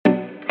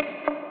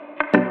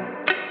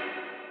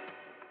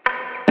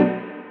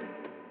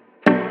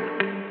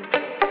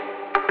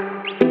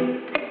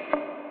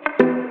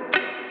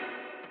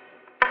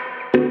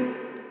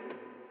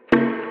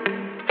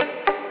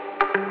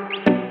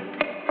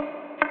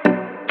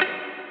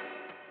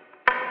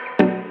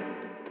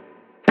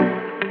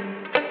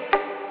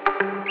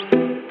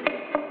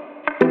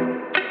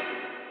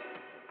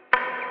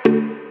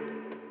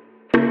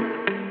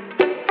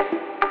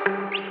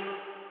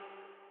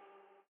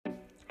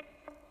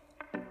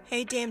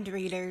Hey, damned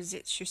readers,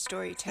 it's your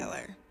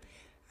storyteller.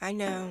 I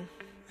know.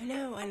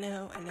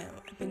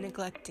 I've been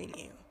neglecting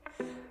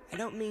you. I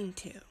don't mean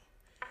to.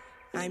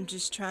 I'm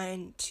just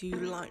trying to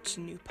launch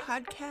a new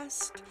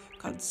podcast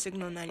called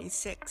Signal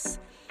 96.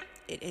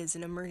 It is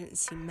an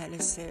emergency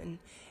medicine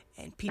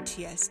and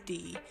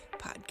PTSD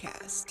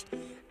podcast.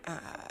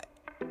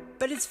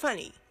 But it's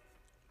funny.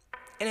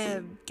 In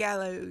a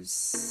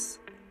gallows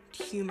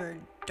humor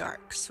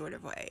dark sort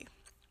of way.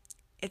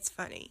 It's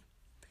funny.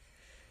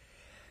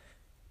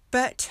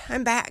 But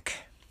I'm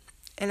back,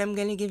 and I'm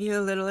going to give you a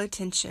little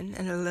attention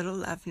and a little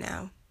love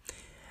now,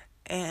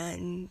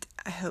 and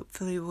I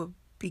hopefully will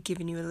be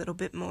giving you a little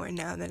bit more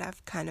now that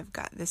I've kind of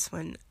got this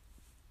one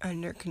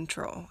under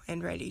control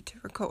and ready to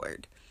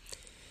record.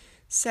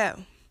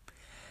 So,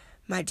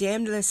 my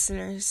damned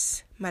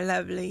listeners, my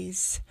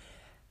lovelies,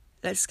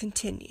 let's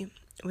continue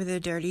with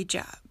A Dirty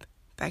Job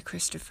by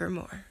Christopher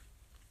Moore.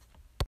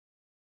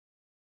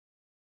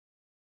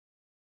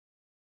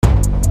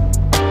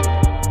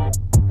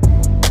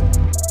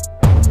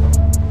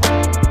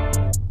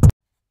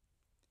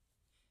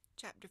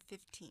 Chapter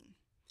 15.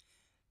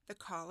 The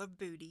Call of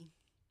Booty.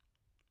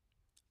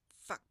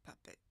 Fuck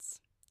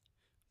puppets,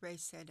 Ray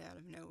said out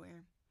of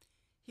nowhere.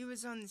 He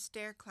was on the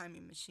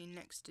stair-climbing machine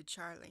next to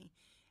Charlie,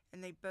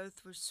 and they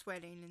both were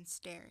sweating and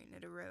staring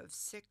at a row of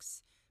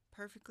 6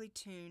 perfectly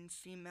tuned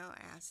female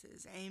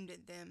asses aimed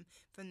at them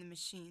from the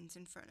machines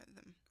in front of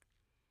them.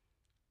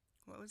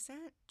 What was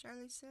that?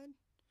 Charlie said.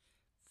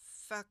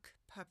 Fuck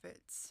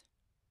puppets,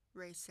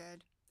 Ray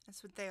said.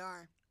 That's what they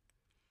are.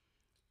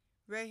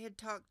 Ray had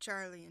talked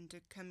Charlie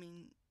into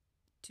coming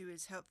to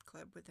his health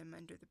club with him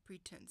under the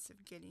pretense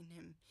of getting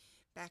him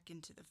back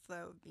into the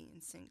flow of being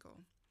single.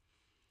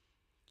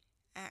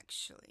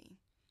 Actually,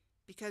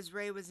 because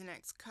Ray was an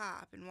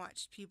ex-cop and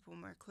watched people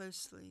more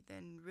closely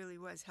than really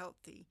was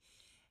healthy,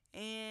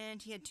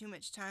 and he had too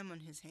much time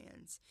on his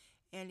hands,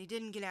 and he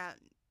didn't get out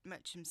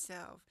much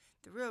himself,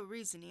 the real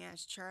reason he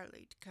asked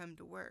Charlie to come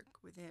to work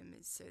with him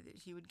is so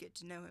that he would get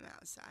to know him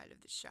outside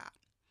of the shop.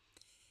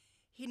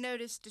 He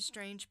noticed a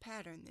strange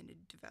pattern that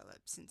had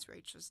developed since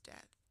Rachel's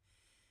death,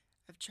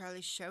 of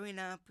Charlie showing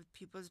up with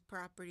people's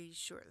properties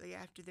shortly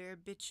after their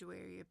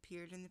obituary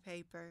appeared in the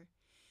paper,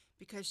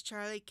 because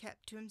Charlie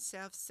kept to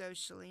himself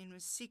socially and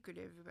was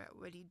secretive about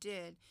what he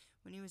did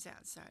when he was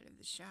outside of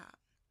the shop.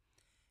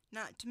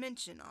 Not to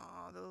mention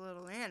all the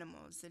little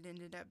animals that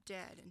ended up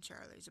dead in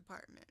Charlie's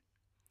apartment.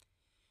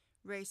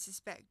 Ray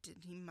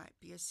suspected he might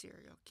be a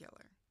serial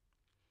killer.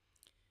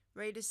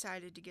 Ray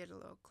decided to get a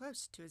little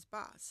close to his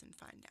boss and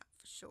find out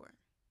for sure.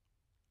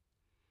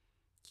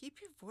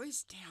 Keep your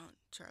voice down,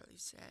 Charlie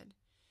said.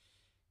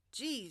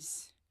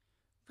 Geez,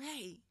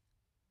 Ray.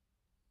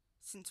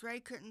 Since Ray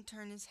couldn't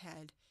turn his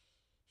head,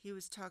 he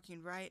was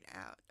talking right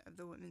out of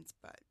the women's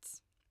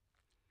butts.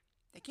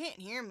 They can't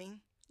hear me.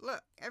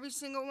 Look, every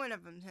single one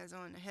of them has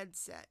on a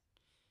headset.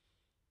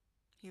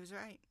 He was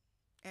right.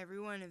 Every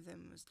one of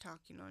them was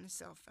talking on a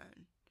cell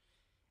phone.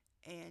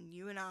 And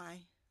you and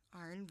I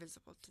are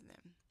invisible to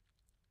them.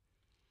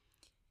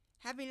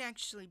 Having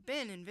actually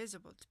been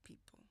invisible to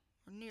people,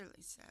 or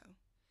nearly so,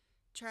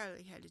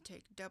 Charlie had to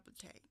take a double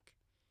take.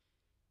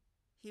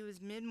 He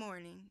was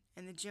mid-morning,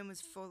 and the gym was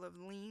full of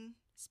lean,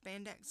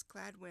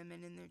 spandex-clad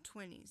women in their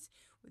 20s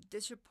with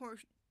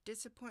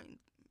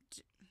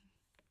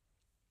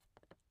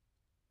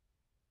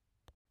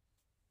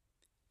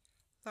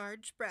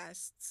large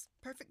breasts,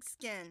 perfect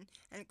skin,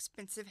 and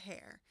expensive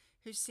hair,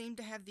 who seemed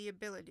to have the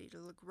ability to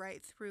look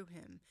right through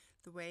him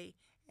the way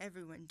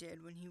everyone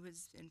did when he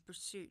was in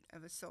pursuit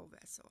of a soul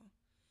vessel.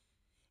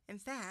 In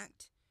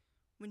fact,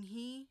 when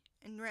he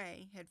and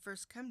Ray had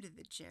first come to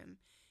the gym,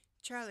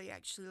 Charlie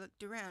actually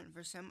looked around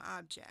for some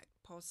object,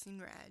 pulsing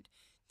red,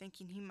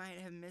 thinking he might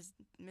have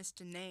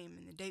missed a name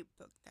in the date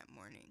book that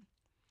morning.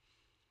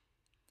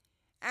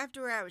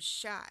 After I was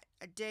shot,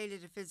 I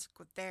dated a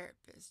physical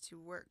therapist who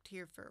worked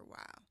here for a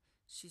while,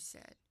 she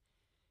said.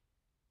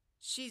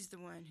 She's the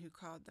one who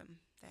called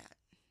them that.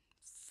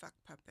 Fuck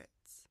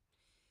puppets.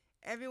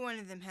 Every one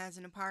of them has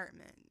an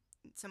apartment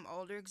some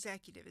older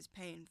executive is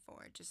paying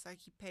for, just like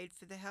he paid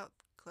for the health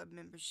club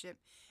membership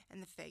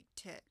and the fake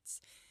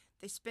tits.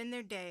 They spend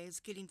their days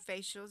getting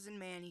facials and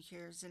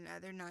manicures and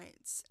other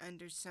nights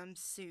under some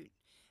suit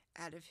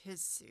out of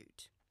his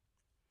suit.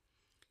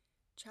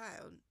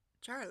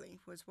 Charlie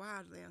was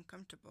wildly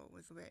uncomfortable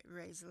with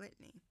Ray's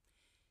litany,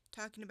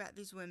 talking about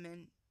these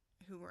women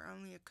who were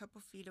only a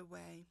couple feet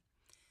away.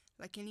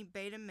 Like any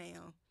beta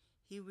male,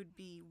 he would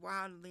be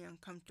wildly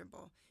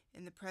uncomfortable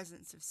in the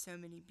presence of so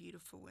many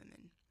beautiful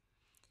women.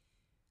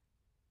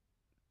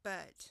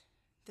 But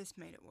this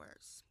made it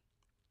worse.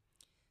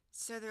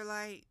 So they're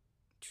like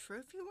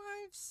trophy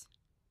wives?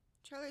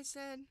 Charlie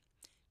said.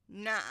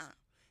 Nah,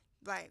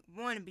 like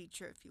wannabe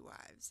trophy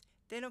wives.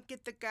 They don't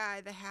get the guy,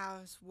 the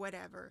house,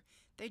 whatever.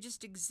 They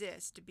just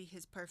exist to be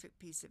his perfect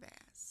piece of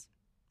ass.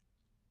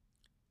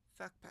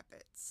 Fuck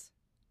puppets,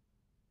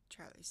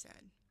 Charlie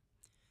said.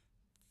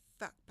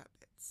 Fuck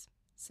puppets,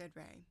 said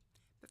Ray.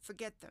 But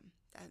forget them.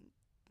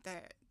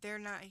 They're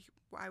not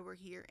why we're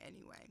here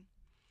anyway.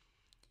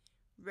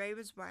 Ray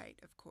was right,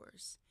 of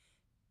course.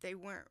 They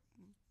weren't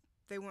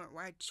they weren't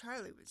why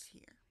Charlie was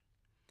here.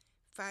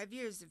 5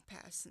 years have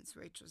passed since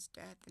Rachel's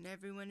death, and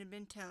everyone had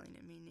been telling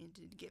him he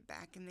needed to get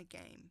back in the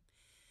game.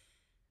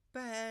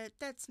 But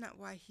that's not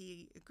why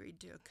he agreed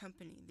to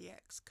accompany the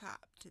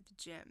ex-cop to the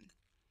gym.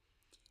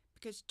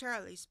 Because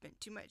Charlie spent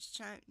too much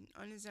time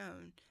on his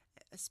own,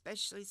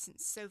 especially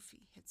since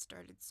Sophie had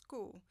started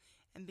school,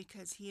 and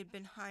because he had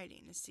been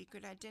hiding a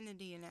secret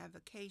identity and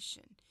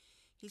avocation,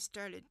 he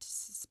started to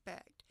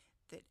suspect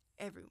that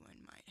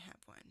everyone might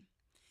have one.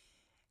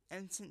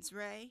 And since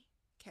Ray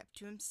kept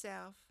to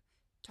himself,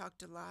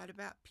 talked a lot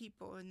about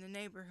people in the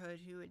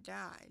neighborhood who had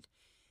died,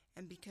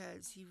 and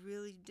because he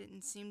really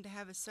didn't seem to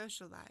have a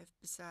social life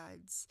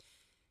besides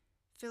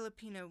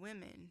Filipino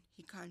women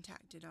he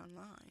contacted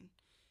online,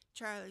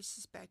 Charlie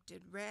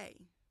suspected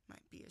Ray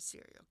might be a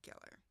serial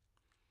killer.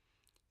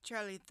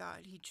 Charlie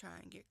thought he'd try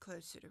and get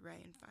closer to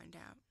Ray and find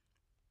out.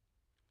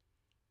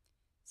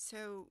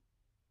 So,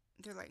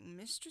 they're like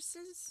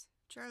mistresses?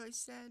 Charlie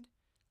said.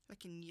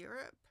 Like in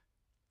Europe?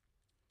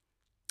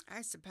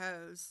 I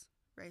suppose,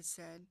 Ray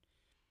said.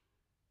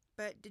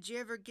 But did you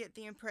ever get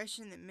the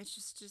impression that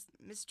mistress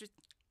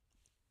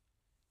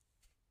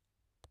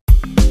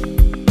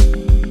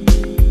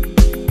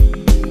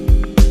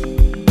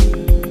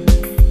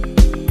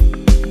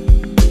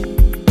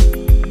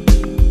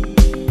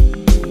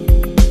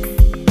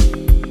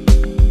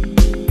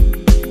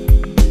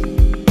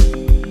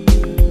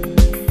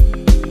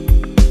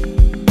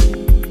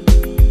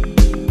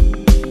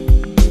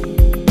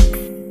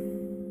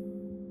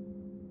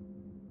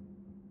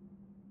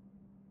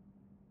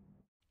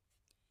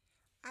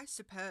I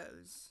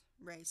suppose,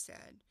 Ray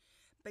said.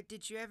 But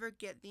did you ever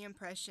get the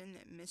impression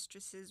that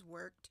mistresses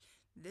worked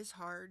this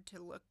hard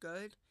to look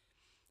good?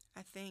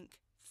 I think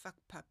fuck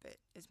puppet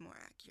is more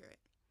accurate.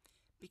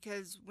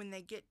 Because when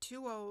they get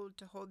too old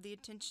to hold the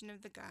attention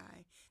of the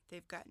guy,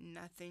 they've got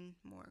nothing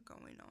more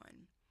going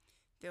on.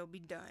 They'll be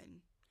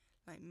done,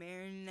 like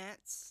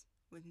marionettes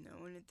with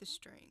no one at the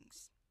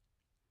strings.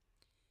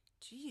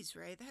 Geez,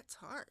 Ray, that's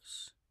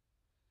harsh.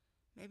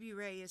 Maybe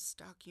Ray is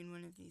stalking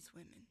one of these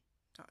women,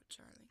 thought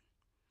Charlie.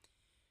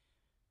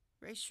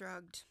 Ray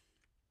shrugged.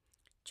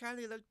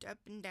 Charlie looked up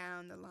and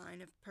down the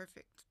line of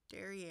perfect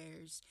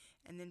derrieres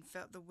and then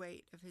felt the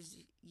weight of his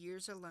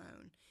years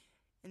alone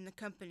in the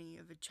company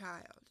of a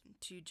child and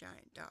 2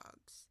 giant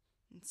dogs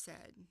and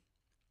said,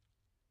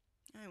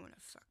 I want a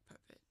fuck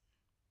puppet.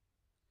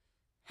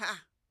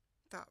 Ha!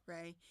 Thought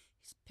Ray.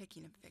 He's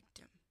picking a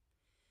victim.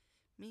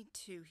 Me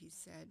too, he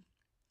said.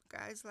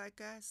 Guys like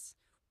us,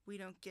 we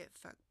don't get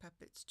fuck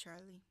puppets,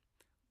 Charlie.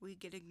 We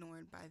get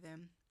ignored by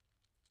them.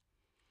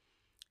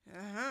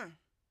 Uh-huh,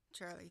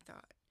 Charlie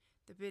thought.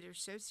 The bitter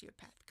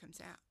sociopath comes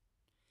out.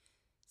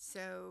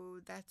 So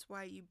that's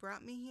why you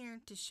brought me here,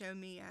 to show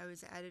me I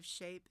was out of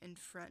shape in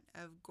front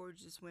of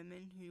gorgeous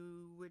women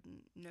who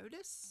wouldn't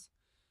notice?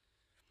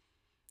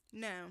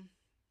 No,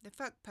 the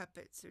fuck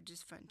puppets are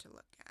just fun to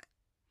look at.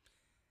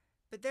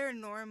 But there are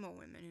normal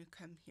women who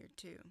come here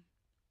too,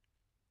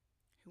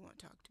 who won't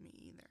talk to me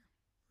either,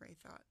 Ray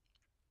thought.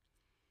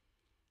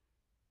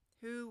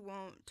 Who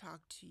won't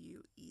talk to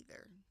you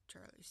either,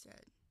 Charlie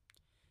said.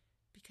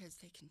 Because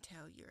they can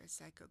tell you're a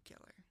psycho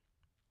killer.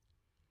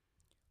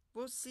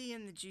 We'll see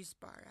in the juice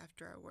bar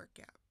after our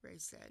workout, Ray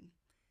said,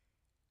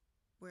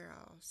 where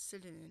I'll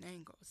sit at an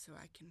angle so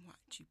I can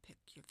watch you pick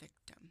your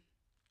victim.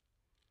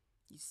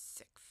 You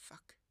sick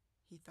fuck,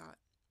 he thought.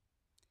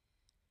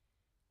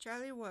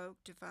 Charlie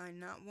woke to find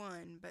not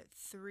 1 but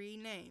 3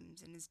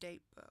 names in his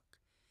date book,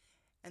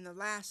 and the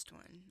last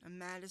one, a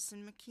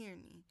Madison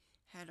McKierney,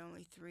 had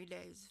only 3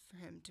 days for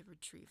him to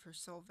retrieve her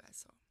soul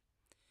vessel.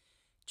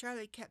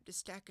 Charlie kept a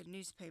stack of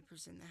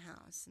newspapers in the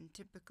house and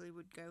typically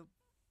would go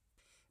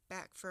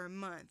back for a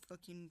month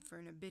looking for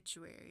an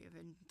obituary of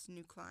his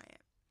new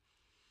client.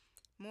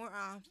 More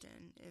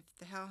often, if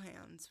the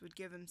hellhounds would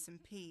give him some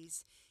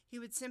peace, he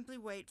would simply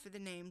wait for the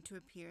name to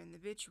appear in the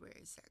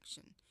obituary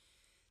section,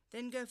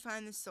 then go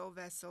find the soul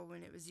vessel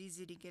when it was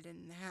easy to get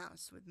in the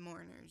house with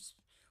mourners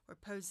or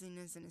posing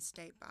as an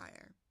estate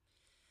buyer.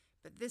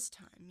 But this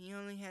time he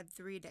only had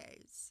 3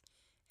 days,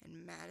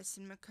 and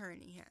Madison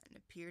McKierney hadn't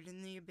appeared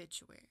in the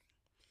obituary,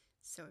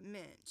 so it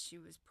meant she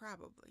was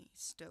probably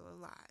still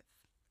alive.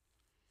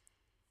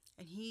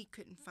 And he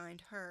couldn't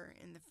find her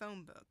in the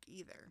phone book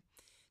either,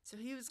 so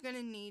he was going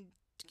to need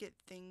to get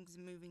things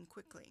moving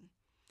quickly.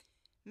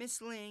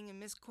 Miss Ling and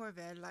Miss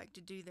Corvette liked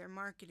to do their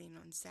marketing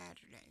on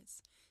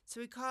Saturdays, so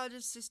he called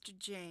his sister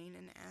Jane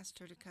and asked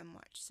her to come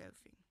watch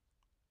Sophie.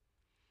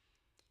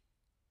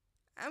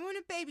 I want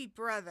a baby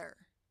brother,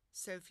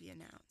 Sophie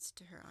announced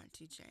to her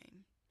Auntie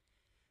Jane.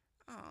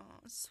 Oh,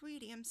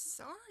 sweetie, I'm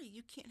sorry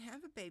you can't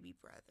have a baby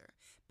brother,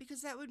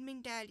 because that would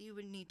mean Daddy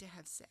would need to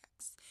have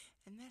sex,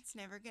 and that's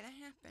never going to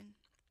happen.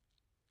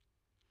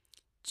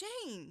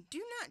 Jane,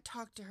 do not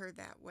talk to her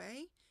that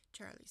way,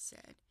 Charlie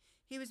said.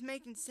 He was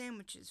making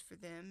sandwiches for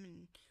them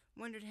and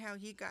wondered how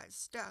he got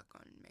stuck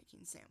on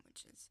making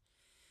sandwiches.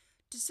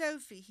 To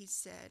Sophie, he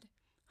said,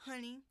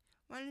 Honey,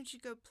 why don't you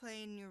go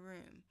play in your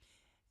room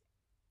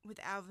with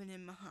Alvin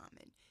and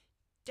Muhammad?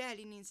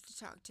 Daddy needs to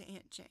talk to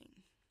Aunt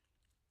Jane.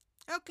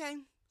 Okay,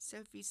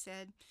 Sophie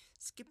said,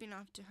 skipping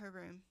off to her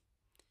room.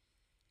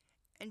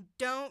 And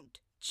don't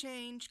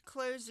change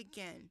clothes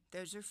again.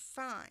 Those are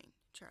fine,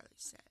 Charlie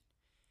said.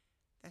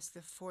 That's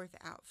the fourth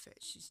outfit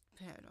she's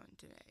had on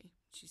today,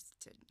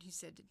 he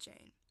said to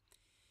Jane.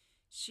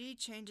 She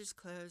changes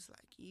clothes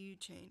like you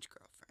change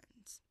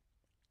girlfriends.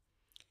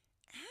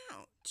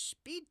 Ouch!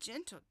 Be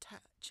gentle,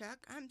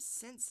 Chuck. I'm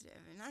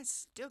sensitive, and I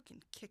still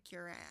can kick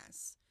your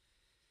ass.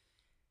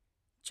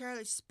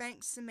 Charlie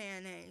spanked some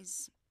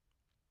mayonnaise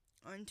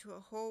onto a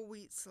whole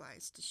wheat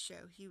slice to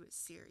show he was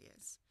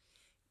serious.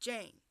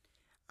 Jane,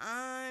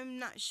 I'm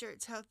not sure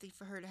it's healthy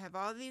for her to have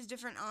all these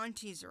different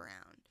aunties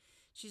around.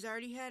 She's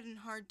already had a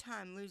hard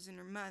time losing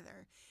her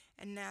mother,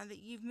 and now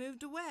that you've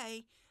moved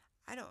away,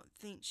 I don't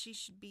think she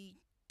should be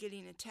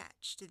getting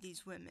attached to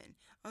these women,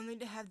 only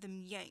to have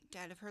them yanked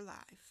out of her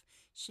life.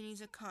 She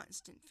needs a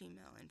constant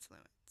female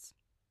influence.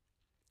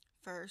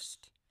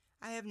 First,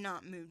 I have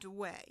not moved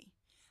away.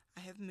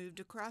 I have moved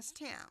across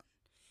town,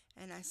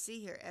 and I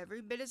see her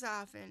every bit as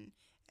often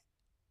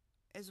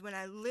as when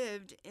I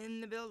lived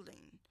in the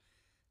building.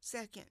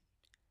 Second,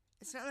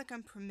 it's not like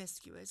I'm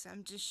promiscuous.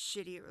 I'm just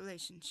shitty at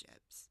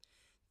relationships.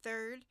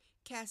 Third,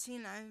 Cassie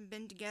and I have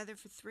been together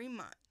for 3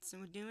 months,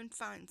 and we're doing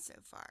fine so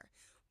far,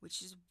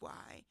 which is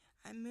why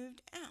I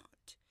moved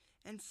out.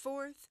 And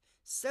fourth,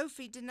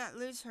 Sophie did not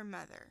lose her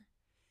mother.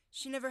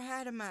 She never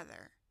had a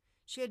mother.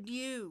 She had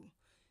you.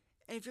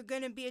 And if you're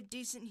going to be a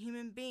decent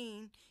human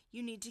being,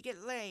 you need to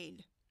get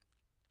laid.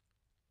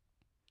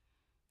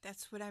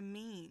 That's what I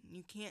mean.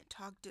 You can't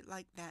talk it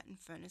like that in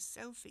front of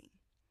Sophie.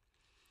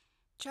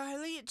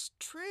 Charlie, it's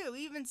true.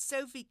 Even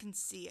Sophie can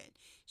see it.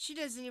 She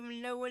doesn't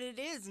even know what it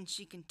is, and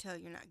she can tell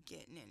you're not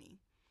getting any.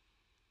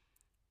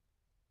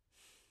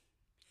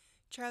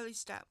 Charlie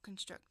stopped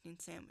constructing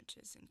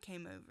sandwiches and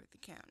came over the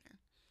counter.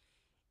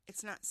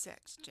 It's not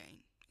sex, Jane.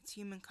 It's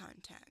human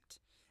contact.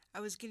 I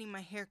was getting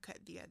my hair cut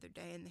the other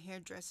day, and the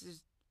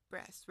hairdresser's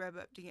breast rubbed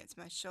up against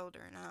my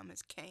shoulder, and I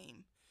almost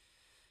came.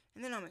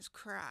 And then almost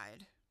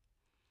cried.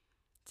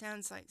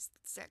 Sounds like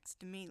sex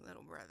to me,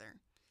 little brother.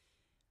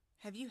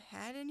 Have you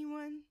had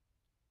anyone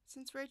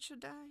since Rachel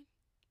died?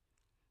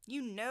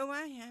 You know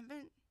I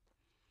haven't.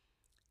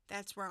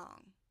 That's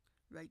wrong.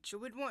 Rachel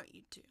would want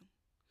you to.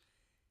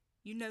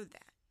 You know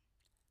that.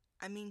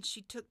 I mean,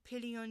 she took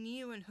pity on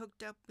you and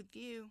hooked up with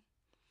you.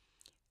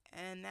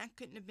 And that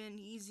couldn't have been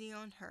easy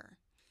on her,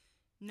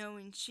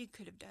 knowing she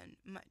could have done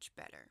much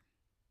better.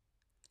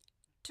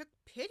 Took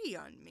pity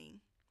on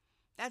me?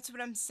 That's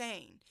what I'm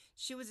saying.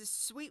 She was a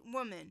sweet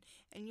woman,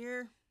 and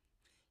you're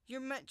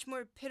much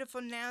more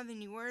pitiful now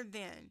than you were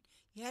then.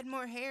 You had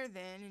more hair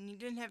then, and you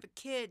didn't have a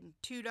kid and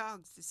 2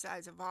 dogs the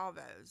size of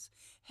Volvos.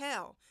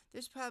 Hell,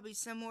 there's probably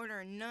some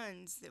order of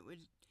nuns that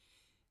would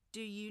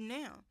do you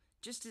now,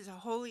 just as a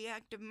holy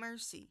act of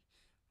mercy,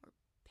 or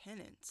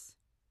penance.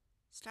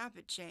 Stop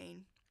it,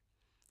 Jane.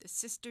 The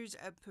Sisters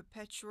of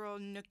Perpetual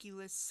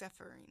Nucleus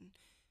Suffering.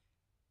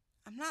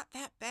 I'm not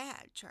that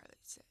bad, Charlie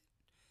said.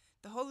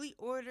 The Holy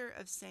Order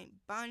of St.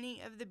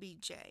 Bonnie of the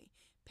BJ,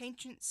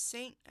 patron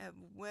saint of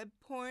web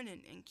porn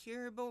and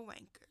incurable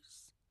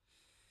wankers.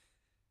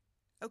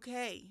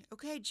 Okay,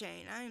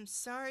 Jane, I am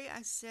sorry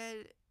I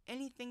said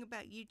anything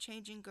about you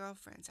changing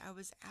girlfriends. I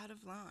was out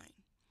of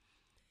line.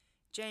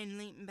 Jane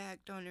leaned back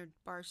on her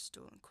bar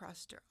stool and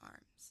crossed her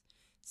arms,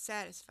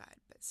 satisfied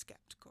but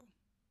skeptical.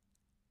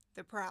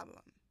 The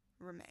problem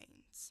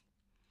remains.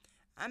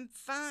 I'm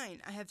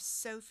fine. I have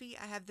Sophie.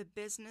 I have the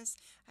business.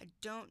 I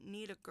don't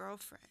need a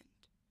girlfriend.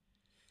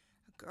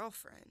 A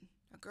girlfriend?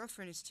 A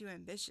girlfriend is too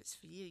ambitious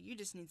for you. You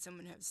just need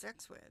someone to have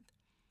sex with.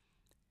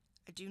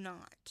 I do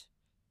not.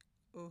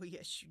 Oh,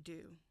 yes, you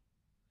do.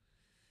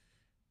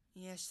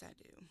 Yes, I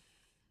do,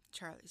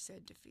 Charlie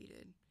said,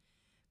 defeated.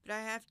 But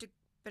I have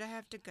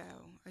to go.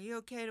 Are you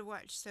okay to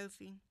watch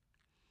Sophie?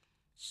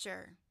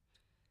 Sure.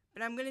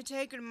 But I'm going to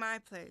take her to my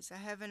place. I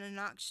have an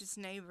obnoxious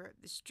neighbor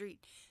up the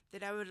street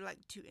that I would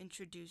like to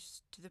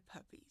introduce to the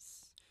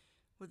puppies.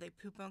 Will they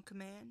poop on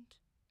command?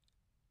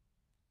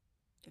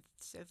 If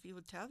Sophie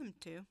will tell them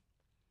to.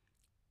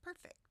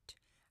 Perfect.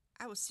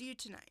 I will see you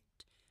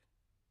tonight.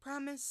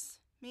 Promise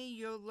me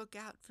you'll look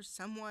out for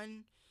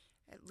someone,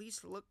 at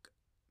least look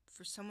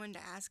for someone to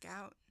ask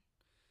out.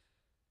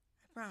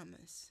 I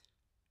promise.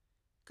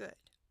 Good.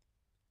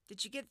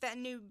 Did you get that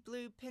new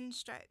blue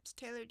pinstripes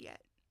tailored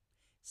yet?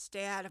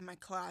 Stay out of my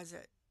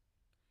closet.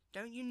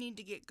 Don't you need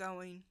to get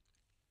going?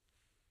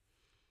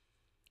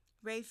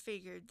 Ray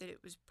figured that it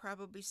was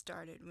probably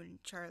started when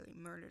Charlie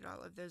murdered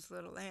all of those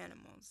little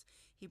animals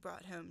he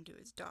brought home to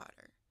his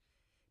daughter.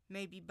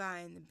 Maybe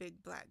buying the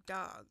big black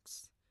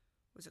dogs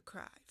was a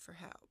cry for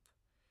help.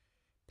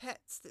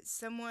 Pets that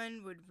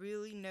someone would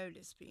really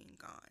notice being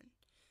gone.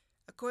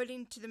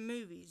 According to the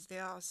movies, they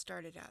all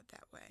started out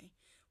that way,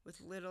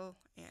 with little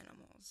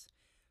animals.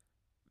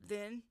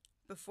 Then,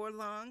 before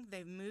long,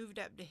 they've moved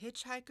up to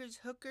hitchhikers,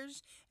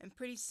 hookers, and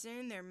pretty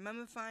soon they're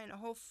mummifying a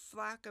whole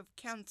flock of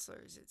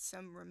counselors at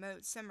some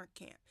remote summer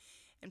camp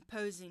and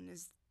posing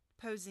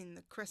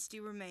the crusty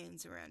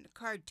remains around a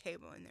card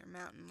table in their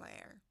mountain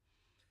lair.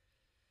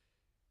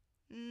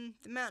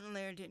 The mountain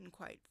lair didn't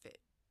quite fit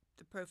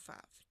the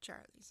profile for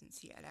Charlie since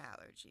he had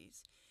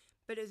allergies,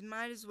 but it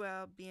might as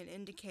well be an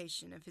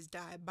indication of his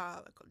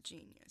diabolical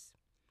genius.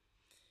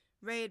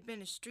 Ray had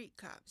been a street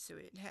cop, so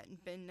it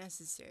hadn't been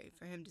necessary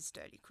for him to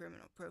study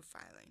criminal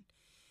profiling,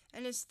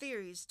 and his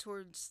theories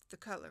towards the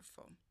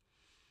colorful,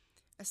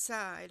 a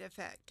side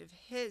effect of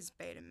his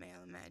beta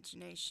male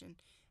imagination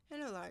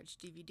and a large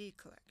DVD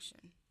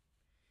collection.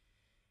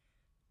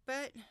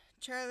 But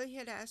Charlie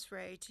had asked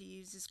Ray to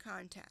use his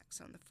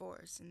contacts on the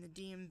force and the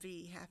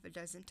DMV half a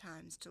dozen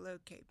times to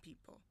locate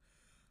people,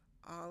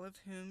 all of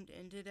whom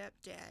ended up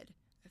dead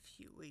a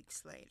few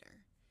weeks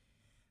later.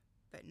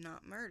 But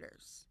not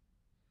murders.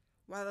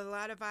 While a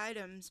lot of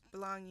items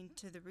belonging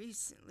to the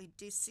recently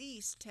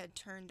deceased had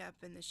turned up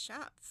in the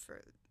shop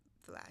for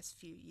the last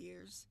few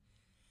years,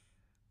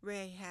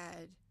 Ray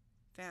had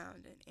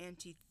found an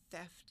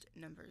anti-theft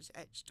numbers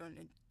etched on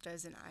a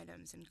dozen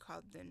items and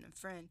called them a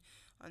friend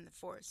on the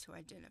force who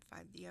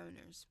identified the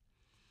owners.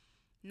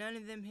 None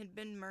of them had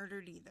been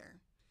murdered either.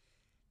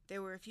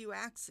 There were a few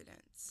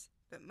accidents,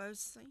 but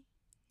mostly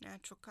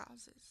natural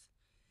causes.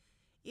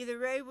 Either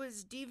Ray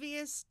was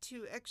devious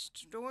to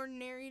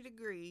extraordinary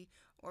degree,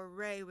 or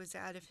Ray was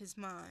out of his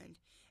mind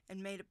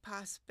and made a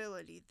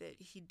possibility that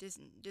he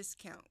didn't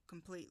discount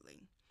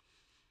completely.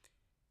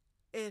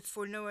 If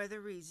for no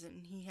other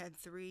reason, he had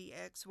 3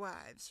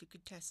 ex-wives who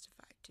could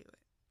testify to it.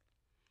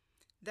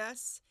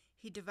 Thus,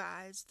 he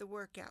devised the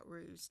workout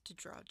ruse to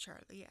draw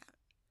Charlie out.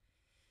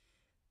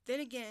 Then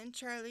again,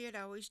 Charlie had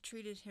always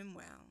treated him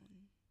well.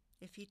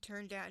 If he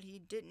turned out he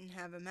didn't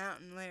have a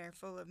mountain lair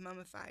full of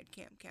mummified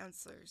camp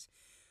counselors,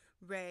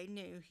 Ray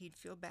knew he'd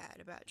feel bad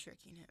about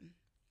tricking him.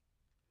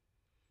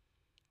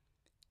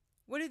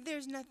 What if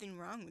there's nothing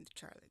wrong with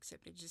Charlie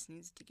except it just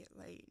needs to get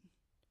laid?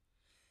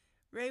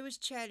 Ray was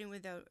chatting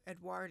with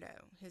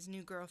Eduardo, his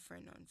new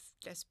girlfriend, on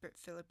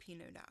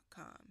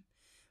DesperateFilipino.com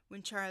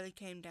when Charlie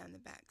came down the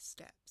back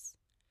steps.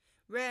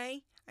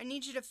 "Ray, I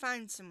need you to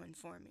find someone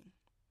for me."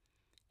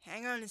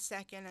 "Hang on a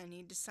second, I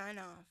need to sign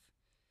off."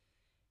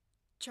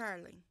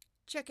 "Charlie,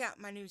 check out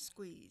my new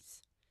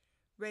squeeze."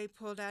 Ray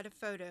pulled out a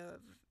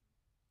photo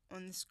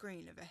on the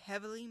screen of a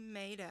heavily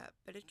made up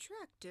but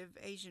attractive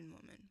Asian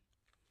woman.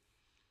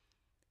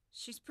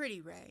 "She's pretty,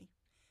 Ray,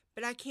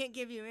 but I can't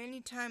give you any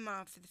time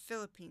off for the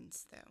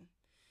Philippines, though.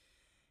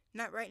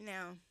 Not right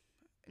now,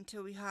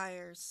 until we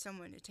hire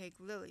someone to take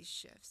Lily's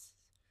shifts."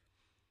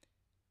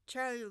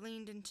 Charlie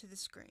leaned into the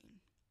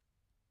screen.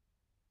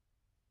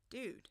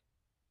 "Dude,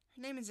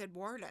 her name is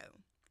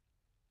Eduardo."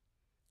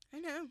 "I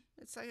know,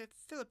 it's like a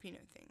Filipino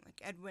thing,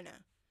 like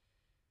Edwina."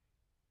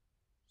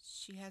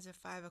 "She has a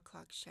 5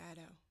 o'clock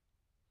shadow."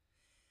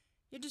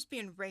 "You're just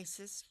being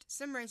racist.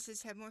 Some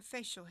races have more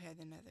facial hair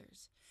than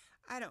others.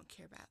 I don't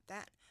care about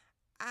that.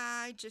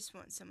 I just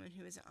want someone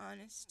who is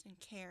honest and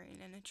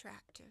caring and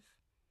attractive."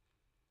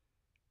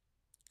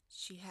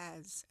 "She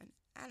has an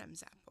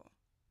Adam's apple."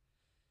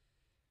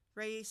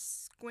 Ray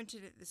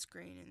squinted at the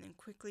screen and then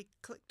quickly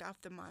clicked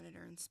off the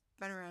monitor and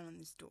spun around on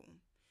the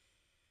stool.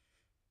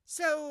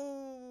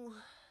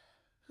 "So,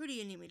 who do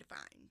you need me to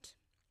find?"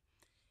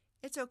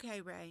 "It's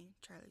okay, Ray,"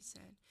 Charlie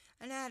said.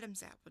 "An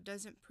Adam's apple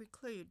doesn't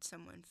preclude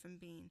someone from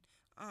being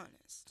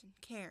honest and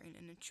caring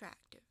and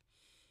attractive.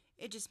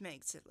 It just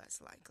makes it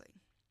less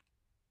likely."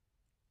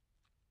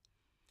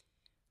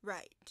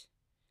 "Right.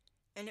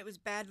 And it was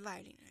bad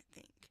lighting, I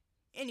think.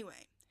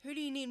 Anyway, who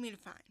do you need me to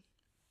find?"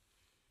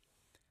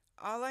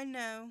 "All I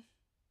know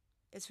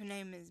is her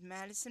name is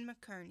Madison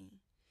McCurney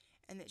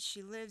and that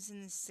she lives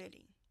in the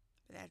city.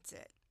 But that's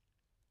it."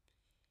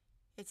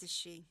 "It's a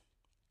she."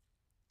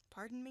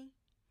 "Pardon me?"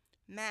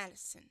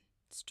 "Madison,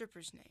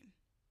 stripper's name."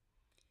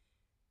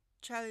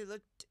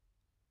 Charlie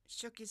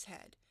shook his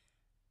head.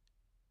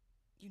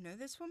 "You know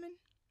this woman?"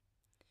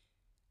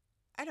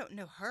 "I don't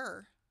know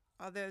her,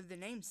 although the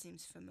name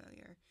seems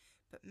familiar,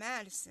 but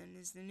Madison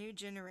is the new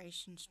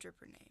generation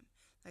stripper name,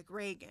 like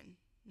Reagan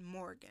and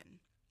Morgan."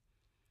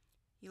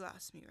 "You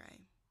lost me,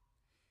 Ray."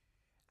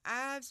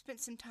 "I've spent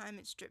some time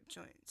at strip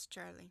joints,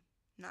 Charlie.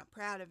 Not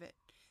proud of it,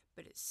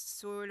 but it's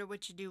sort of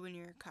what you do when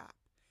you're a cop.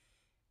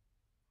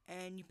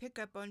 And you pick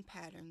up on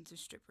patterns of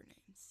stripper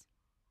names."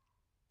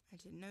 "I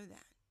didn't know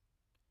that."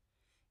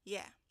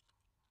 "Yeah.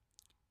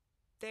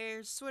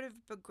 There's sort of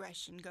a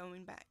progression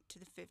going back to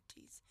the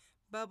 50s.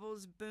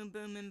 Bubbles, Boom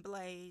Boom, and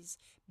Blaze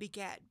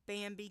begat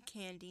Bambi,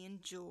 Candy,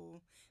 and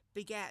Jewel,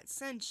 begat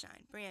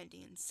Sunshine,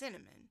 Brandy, and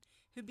Cinnamon,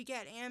 who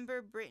begat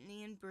Amber,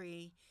 Brittany, and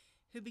Bree,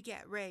 who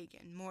begat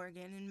Reagan,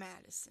 Morgan, and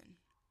Madison.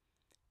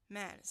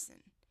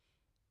 Madison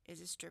is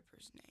a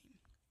stripper's name."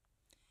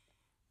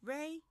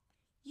 "Ray,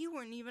 you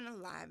weren't even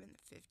alive in the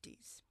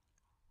 50s.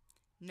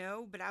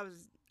 "No, but I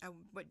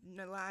wasn't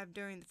alive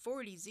during the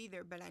 40s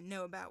either, but I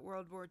know about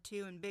World War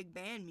II and big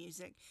band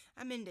music.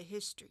 I'm into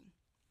history."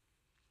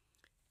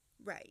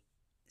 "Right.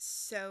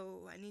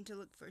 So I need to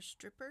look for a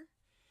stripper?"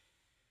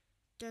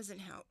 "Doesn't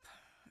help.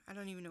 I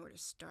don't even know where to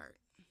start."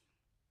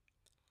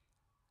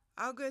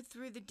 "I'll go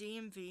through the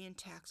DMV and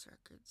tax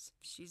records.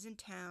 If she's in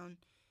town,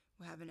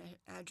 we'll have an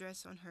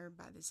address on her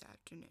by this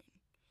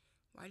afternoon.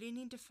 Why do you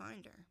need to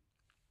find her?"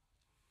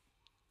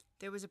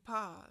 There was a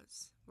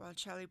pause while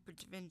Charlie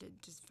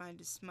pretended to find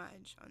a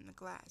smudge on the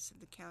glass of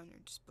the counter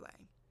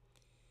display.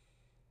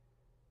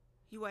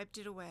 He wiped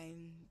it away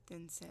and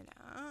then said,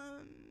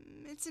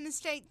 it's an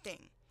estate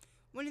thing.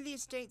 One of the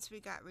estates we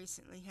got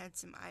recently had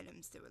some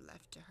items that were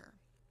left to her.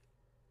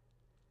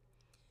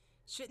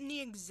 Shouldn't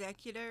the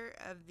executor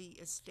of the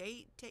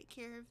estate take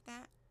care of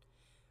that?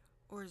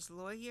 Or his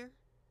lawyer?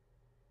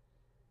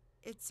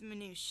 It's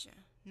minutia,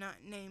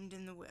 not named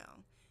in the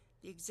will.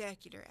 The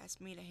executor asked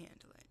me to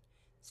handle it.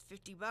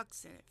 There's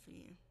 $50 in it for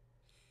you.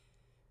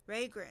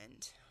 Ray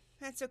grinned.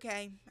 That's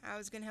okay. I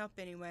was going to help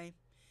anyway.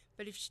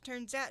 But if she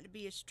turns out to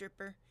be a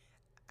stripper,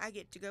 I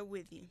get to go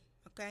with you,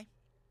 okay?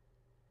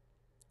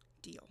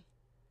 Deal,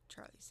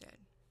 Charlie said.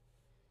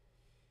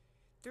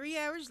 3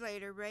 hours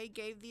later, Ray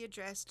gave the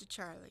address to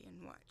Charlie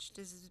and watched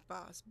as his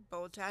boss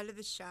bolted out of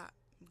the shop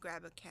and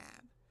grabbed a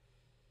cab.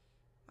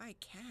 Why a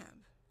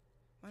cab?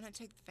 Why not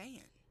take the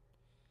van?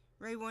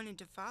 Ray wanted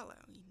to follow.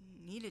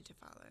 He needed to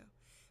follow.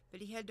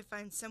 But he had to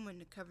find someone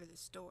to cover the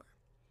store.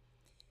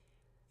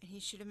 And he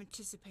should have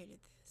anticipated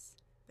this,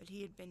 but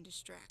he had been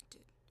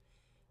distracted.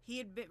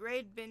 Ray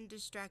had been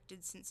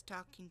distracted since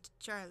talking to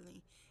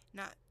Charlie,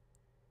 not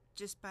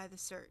just by the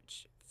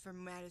search for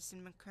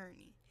Madison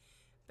McCurney,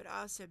 but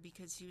also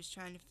because he was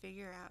trying to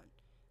figure out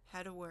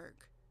how to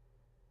work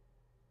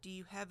 "Do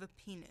you have a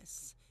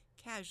penis?"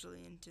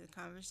 casually into the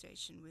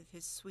conversation with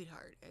his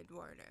sweetheart,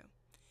 Eduardo.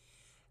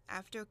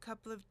 After a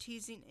couple of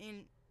teasing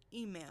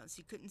emails,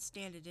 he couldn't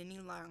stand it any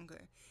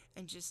longer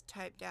and just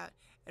typed out,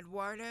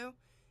 "Eduardo,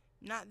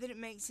 not that it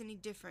makes any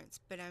difference,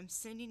 but I'm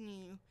sending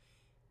you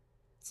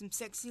some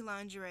sexy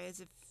lingerie as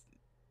a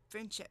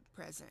friendship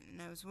present,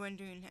 and I was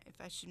wondering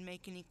if I should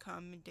make any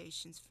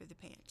accommodations for the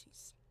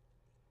panties."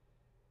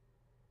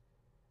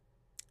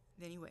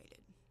 Then he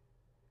waited.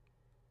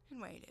 And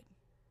waited.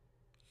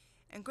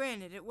 And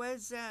granted, it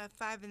was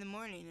 5 in the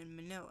morning in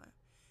Manila.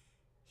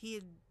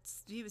 He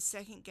was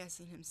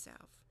second-guessing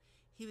himself.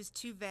 He was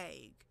too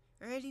vague,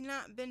 or had he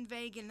not been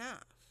vague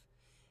enough?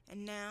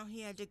 And now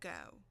he had to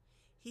go.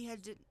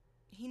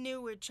 He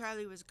knew where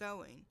Charlie was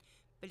going,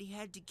 but he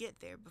had to get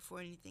there before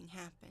anything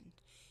happened.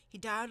 He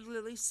dialed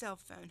Lily's cell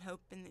phone,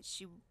 hoping that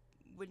she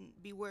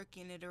wouldn't be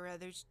working at her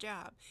other's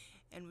job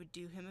and would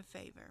do him a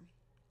favor.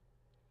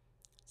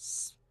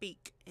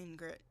 "Speak,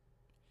 Ingrid,"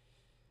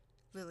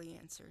 Lily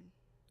answered.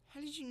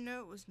 "How did you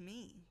know it was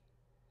me?"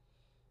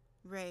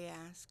 Ray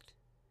asked.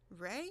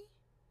 "Ray?"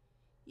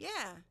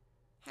 "Yeah.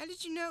 How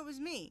did you know it was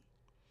me?"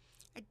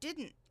 "I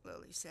didn't,"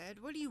 Lily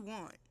said. "What do you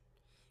want?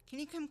 Can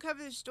you come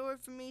cover the store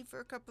for me for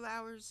a couple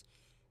hours?"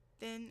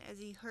 Then, as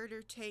he heard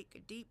her take a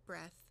deep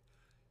breath,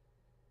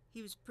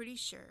 he was pretty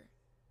sure.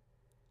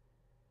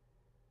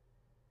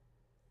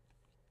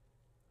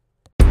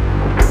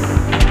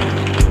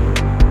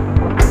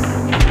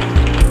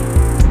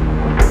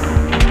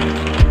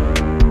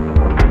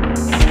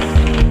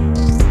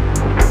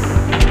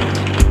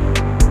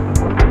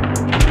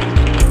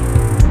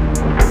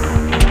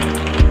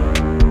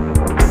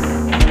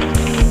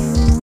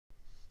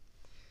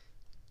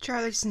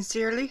 Charlie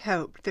sincerely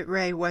hoped that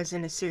Ray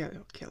wasn't a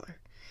serial killer,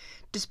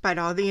 despite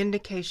all the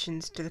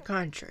indications to the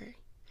contrary.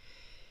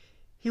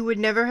 He would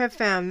never have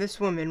found this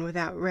woman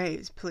without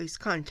Ray's police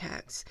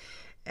contacts,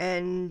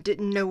 and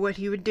didn't know what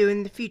he would do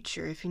in the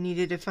future if he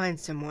needed to find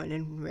someone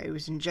and Ray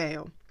was in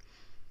jail.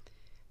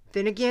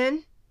 Then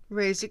again,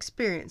 Ray's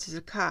experience as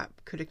a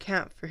cop could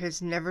account for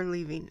his never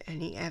leaving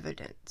any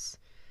evidence.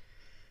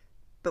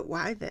 But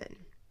why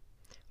then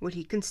would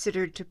he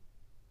consider to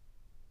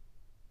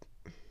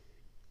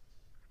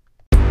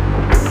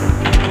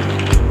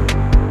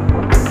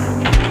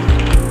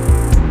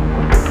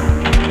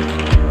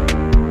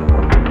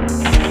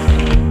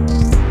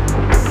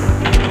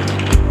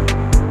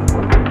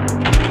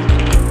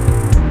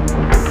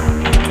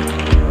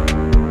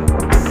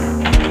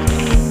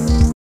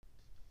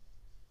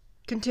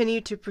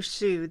continue to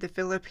pursue the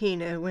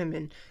Filipino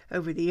women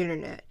over the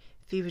internet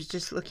if he was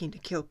just looking to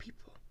kill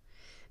people?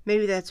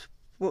 Maybe that's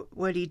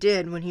what he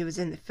did when he was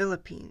in the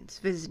Philippines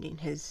visiting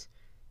his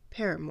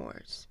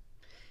paramours.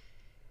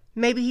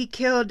 Maybe he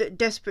killed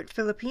desperate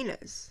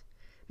Filipinas.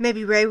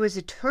 Maybe Ray was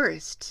a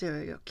tourist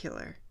serial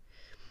killer.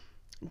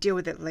 Deal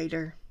with it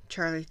later,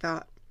 Charlie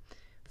thought.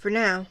 For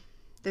now,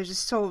 there's a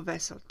soul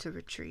vessel to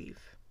retrieve.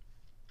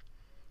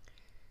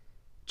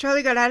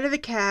 Charlie got out of the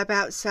cab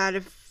outside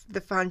of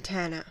the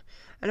Fontana,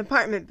 an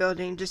apartment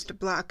building just a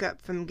block up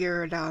from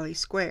Ghirardelli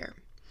Square.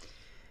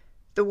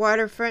 The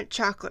waterfront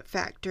chocolate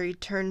factory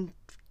turned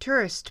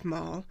tourist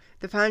mall,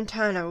 the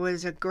Fontana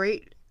was a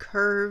great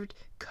curved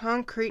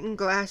concrete and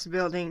glass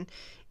building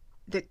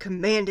that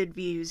commanded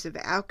views of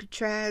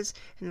Alcatraz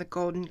and the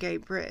Golden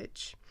Gate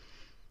Bridge,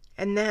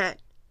 and that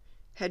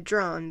had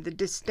drawn the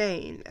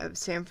disdain of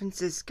San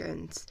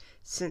Franciscans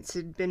since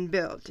it had been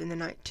built in the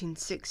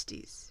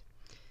 1960s.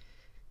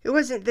 It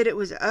wasn't that it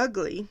was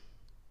ugly,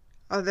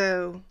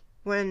 although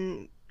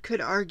one could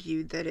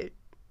argue that it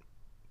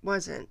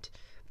wasn't,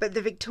 but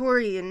the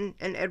Victorian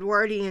and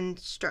Edwardian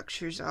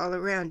structures all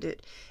around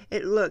it,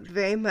 it looked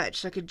very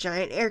much like a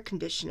giant air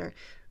conditioner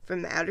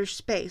from outer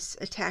space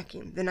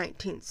attacking the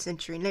 19th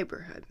century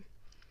neighborhood.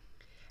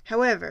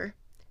 However,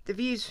 the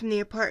views from the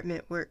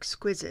apartment were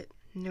exquisite,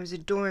 and there was a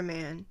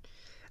doorman,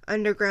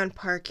 underground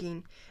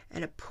parking,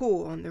 and a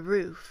pool on the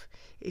roof,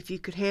 if you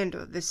could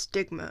handle the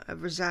stigma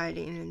of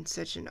residing in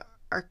such an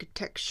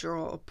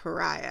architectural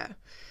pariah.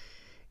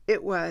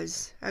 It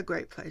was a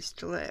great place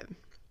to live.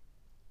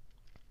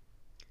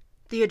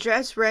 The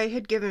address Ray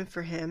had given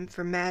for him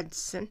for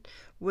Madison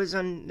was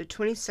on the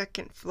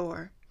 22nd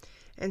floor,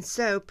 and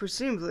so,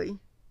 presumably,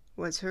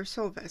 was her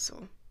soul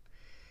vessel.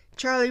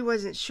 Charlie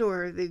wasn't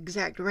sure of the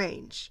exact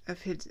range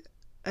of his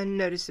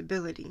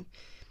unnoticeability.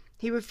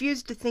 He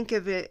refused to think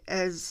of it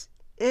as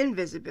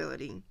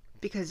invisibility,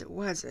 because it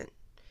wasn't,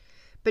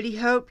 but he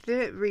hoped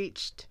that it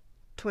reached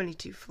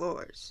 22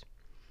 floors.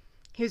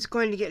 He was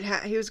going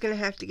to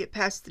have to get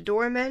past the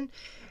doorman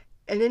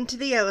and into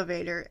the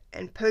elevator,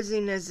 and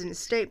posing as an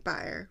estate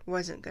buyer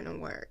wasn't going to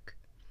work.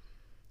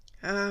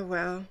 Ah,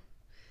 well,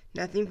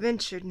 nothing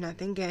ventured,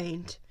 nothing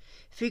gained.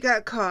 If he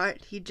got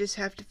caught, he'd just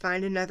have to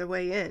find another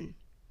way in.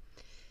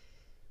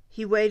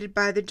 He waited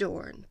by the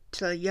door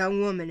till a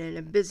young woman in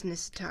a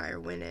business attire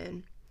went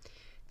in.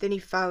 Then he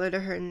followed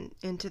her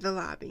into the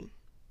lobby.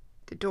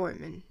 The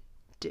doorman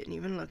didn't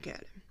even look at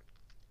him.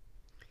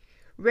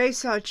 Ray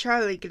saw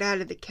Charlie get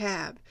out of the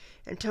cab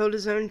and told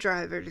his own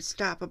driver to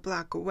stop a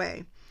block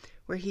away,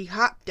 where he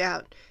hopped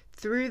out,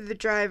 threw the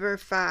driver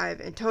 $5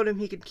 and told him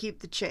he could keep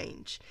the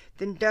change,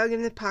 then dug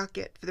in the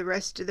pocket for the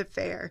rest of the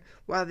fare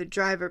while the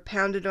driver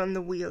pounded on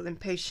the wheel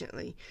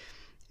impatiently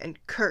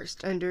and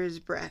cursed under his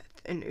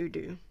breath in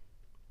Urdu.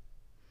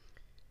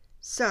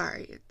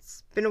 "Sorry,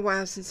 it's been a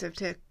while since I've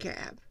taken a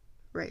cab,"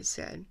 Ray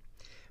said.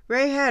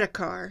 Ray had a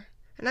car,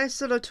 a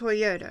nice little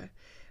Toyota,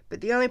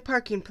 but the only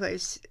parking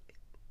place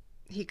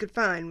he could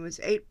find was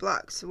 8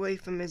 blocks away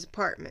from his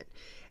apartment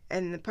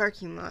and in the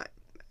parking lot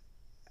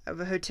of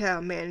a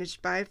hotel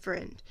managed by a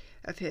friend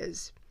of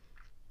his.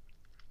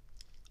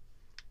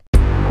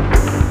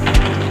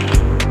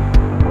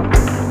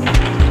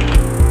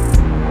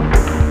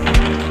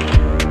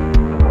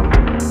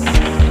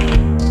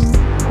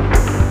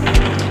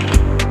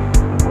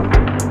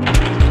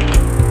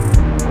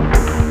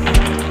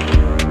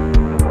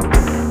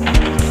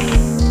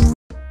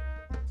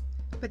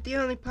 But the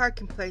only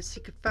parking place he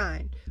could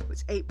find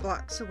was 8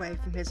 blocks away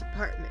from his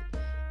apartment,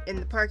 in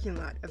the parking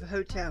lot of a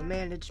hotel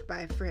managed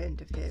by a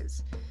friend of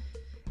his.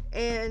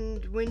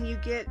 And when you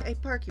get a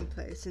parking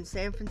place in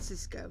San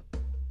Francisco,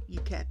 you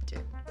kept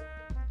it.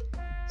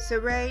 So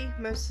Ray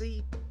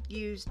mostly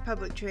used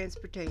public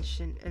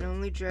transportation and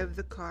only drove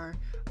the car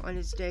on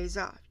his days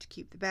off to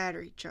keep the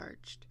battery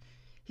charged.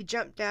 He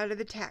jumped out of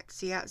the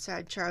taxi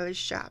outside Charlie's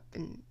shop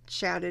and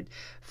shouted,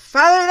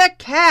 "Follow the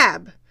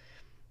cab!"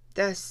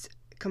 thus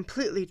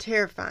completely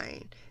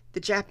terrifying the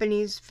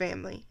Japanese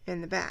family in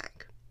the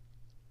back.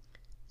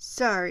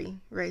 "Sorry,"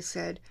 Ray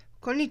said.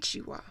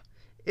 "Konnichiwa.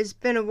 It's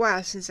been a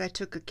while since I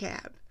took a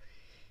cab."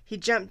 He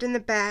jumped in the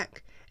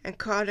back and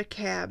caught a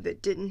cab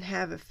that didn't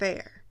have a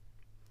fare.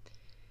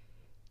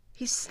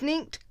 He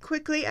sneaked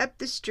quickly up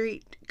the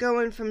street,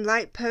 going from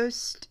light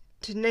post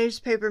to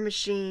newspaper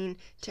machine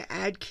to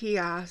ad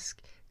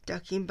kiosk,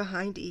 ducking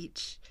behind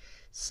each,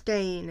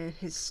 staying in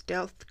his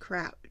stealth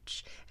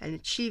crouch and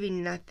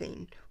achieving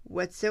nothing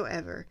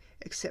whatsoever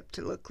except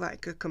to look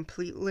like a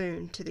complete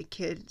loon to the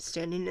kid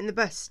standing in the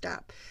bus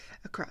stop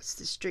across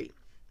the street.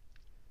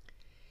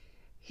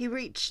 He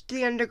reached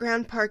the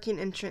underground parking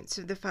entrance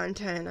of the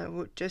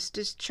Fontana just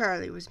as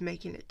Charlie was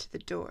making it to the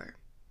door.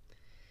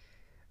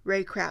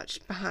 Ray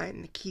crouched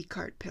behind the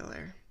keycard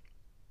pillar.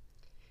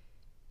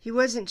 He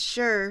wasn't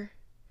sure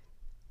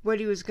what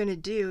he was going to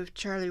do if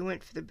Charlie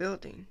went for the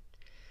building.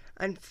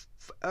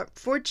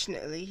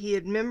 Fortunately, he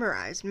had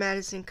memorized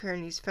Madison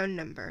Kearney's phone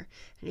number,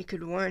 and he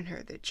could warn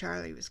her that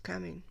Charlie was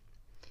coming.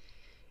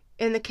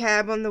 In the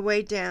cab on the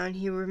way down,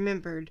 he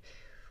remembered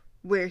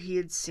where he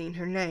had seen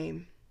her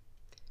name,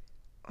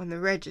 on the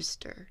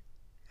register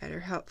at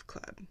her health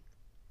club.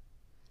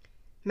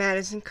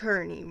 Madison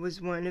Kearney was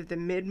one of the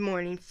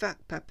mid-morning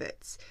fuck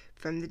puppets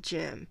from the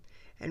gym,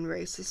 and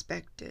Ray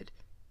suspected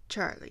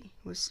Charlie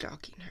was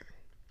stalking her.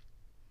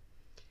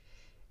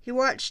 He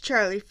watched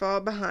Charlie fall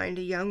behind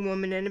a young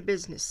woman in a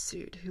business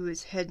suit who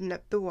was heading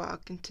up the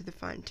walk into the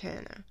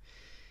Fontana.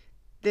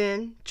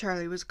 Then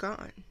Charlie was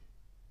gone.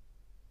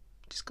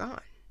 Just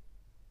gone.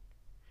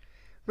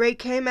 Ray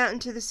came out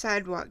into the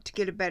sidewalk to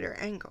get a better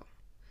angle.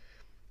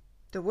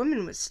 The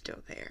woman was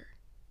still there.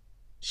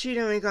 She'd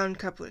only gone a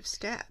couple of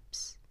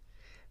steps.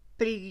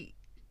 But he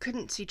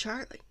couldn't see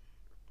Charlie.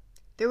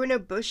 There were no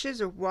bushes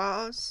or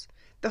walls.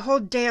 The whole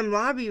damn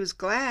lobby was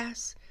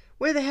glass.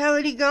 Where the hell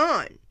had he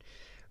gone?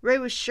 Ray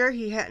was sure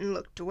he hadn't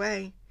looked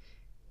away.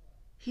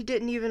 He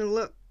didn't even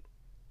look.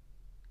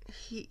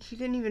 He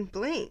didn't even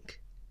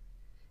blink.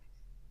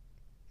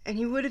 And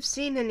he would have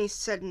seen any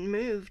sudden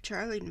move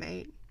Charlie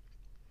made.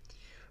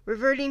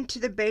 Reverting to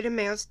the beta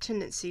male's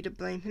tendency to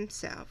blame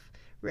himself,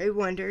 Ray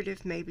wondered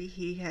if maybe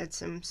he had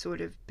some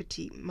sort of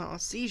petit mal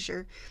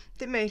seizure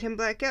that made him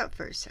black out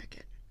for a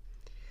second.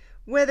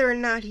 Whether or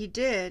not he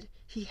did,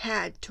 he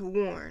had to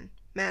warn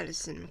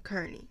Madison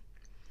McCurney.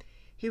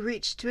 He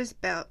reached to his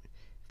belt,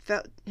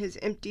 felt his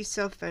empty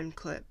cell phone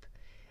clip,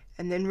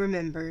 and then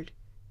remembered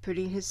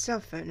putting his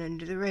cell phone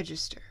under the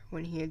register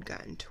when he had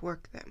gotten to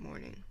work that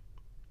morning.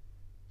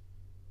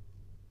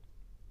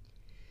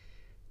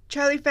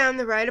 Charlie found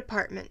the right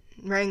apartment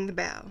and rang the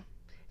bell.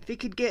 If he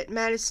could get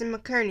Madison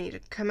McCurney to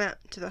come out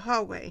to the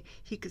hallway,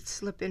 he could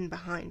slip in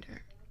behind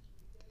her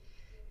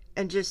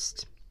and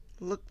just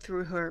look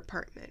through her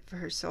apartment for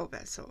her soul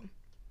vessel.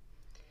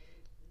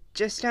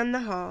 Just down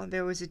the hall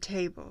there was a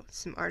table,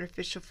 some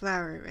artificial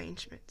flower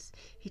arrangements.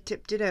 He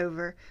tipped it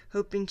over,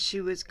 hoping she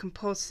was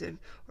compulsive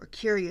or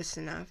curious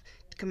enough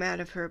to come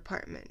out of her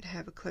apartment to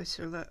have a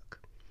closer look.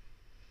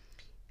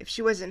 If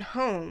she wasn't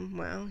home,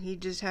 well,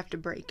 he'd just have to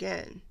break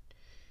in.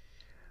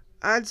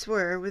 Odds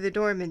were, with a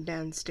doorman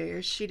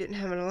downstairs, she didn't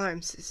have an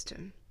alarm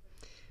system.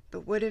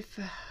 But what if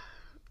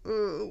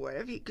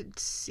he could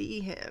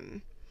see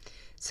him?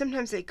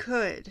 Sometimes they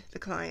could, the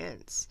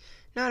clients.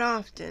 Not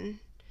often,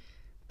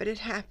 but it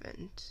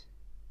happened.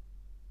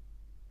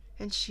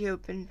 And she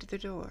opened the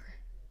door.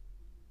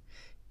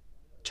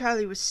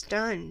 Charlie was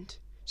stunned.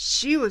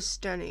 She was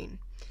stunning.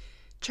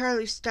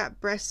 Charlie stopped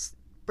breathless.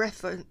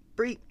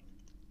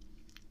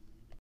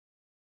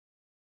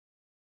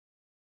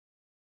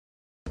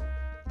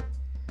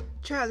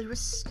 Charlie was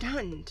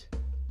stunned.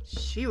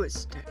 She was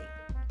stunning.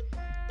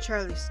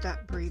 Charlie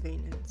stopped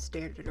breathing and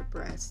stared at her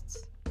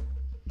breasts.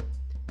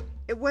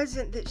 It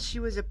wasn't that she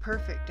was a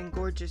perfect and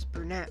gorgeous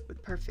brunette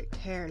with perfect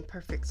hair and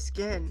perfect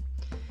skin,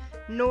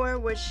 nor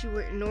was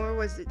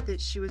it that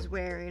she was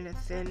wearing a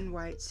thin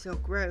white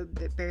silk robe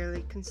that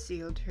barely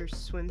concealed her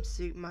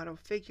swimsuit model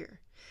figure,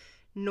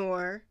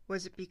 nor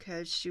was it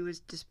because she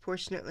was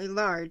disproportionately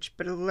large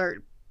but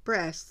alert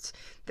breasts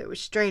that were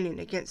straining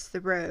against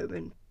the robe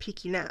and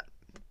peeking out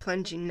the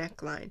plunging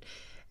neckline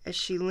as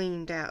she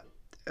leaned out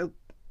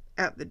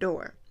the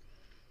door.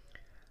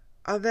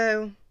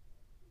 Although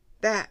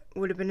that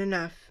would have been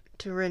enough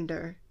to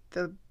render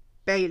the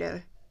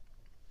beta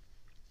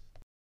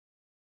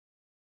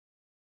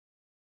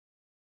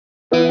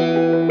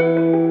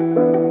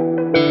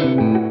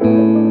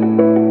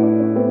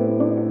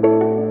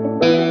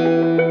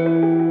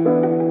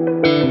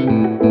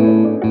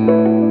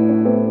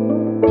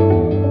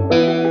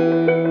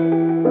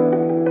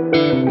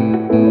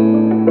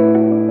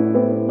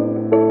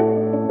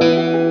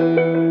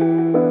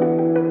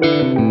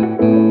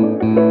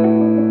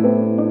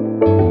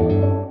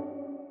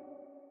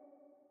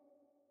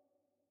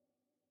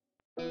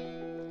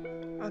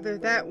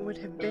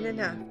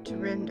to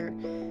render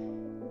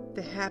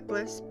the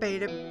hapless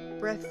beta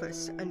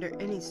breathless under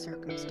any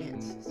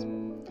circumstances.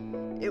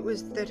 It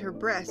was that her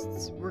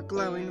breasts were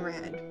glowing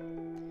red,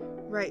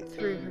 right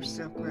through her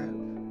silk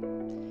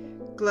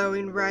robe,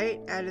 glowing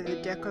right out of the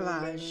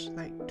décollage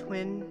like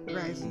twin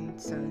rising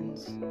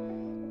suns,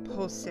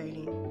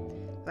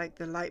 pulsating like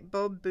the light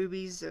bulb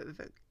boobies of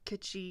a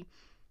kitschy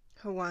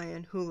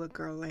Hawaiian hula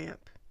girl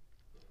lamp.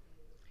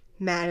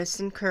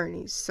 Madison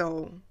Kearney's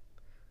soul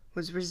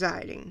was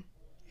residing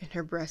in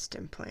her breast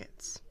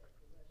implants.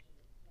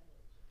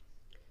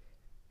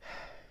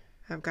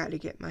 I've got to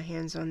get my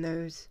hands on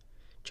those,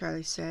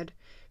 Charlie said,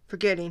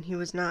 forgetting he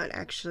was not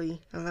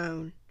actually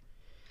alone.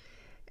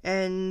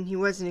 And he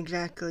wasn't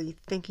exactly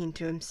thinking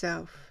to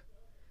himself.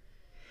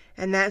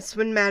 And that's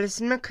when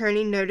Madison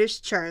McCurney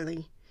noticed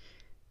Charlie.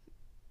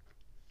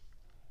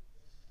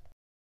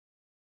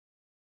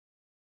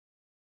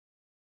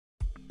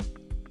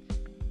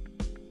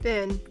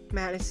 Then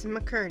Madison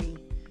McCurney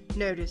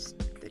noticed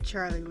that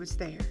Charlie was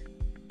there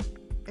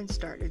and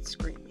started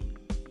screaming.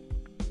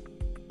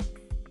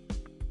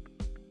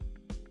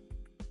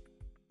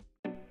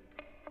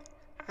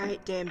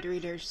 Alright, damned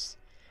readers,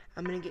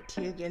 I'm going to get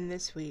to you again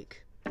this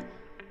week.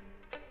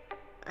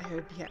 I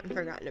hope you haven't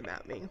forgotten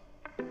about me.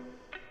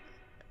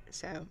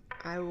 So,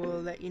 I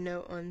will let you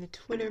know on the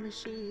Twitter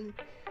machine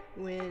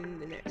when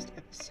the next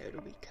episode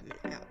will be coming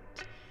out.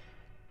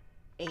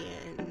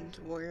 And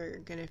we're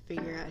going to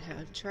figure out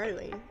how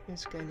Charlie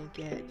is going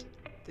to get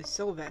the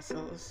soul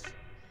vessels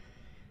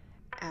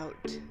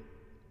out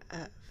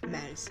of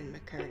Madison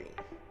McCurney.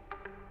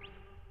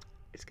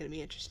 It's going to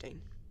be interesting.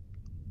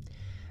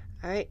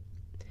 Alright,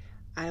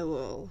 I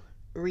will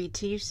read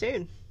to you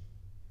soon.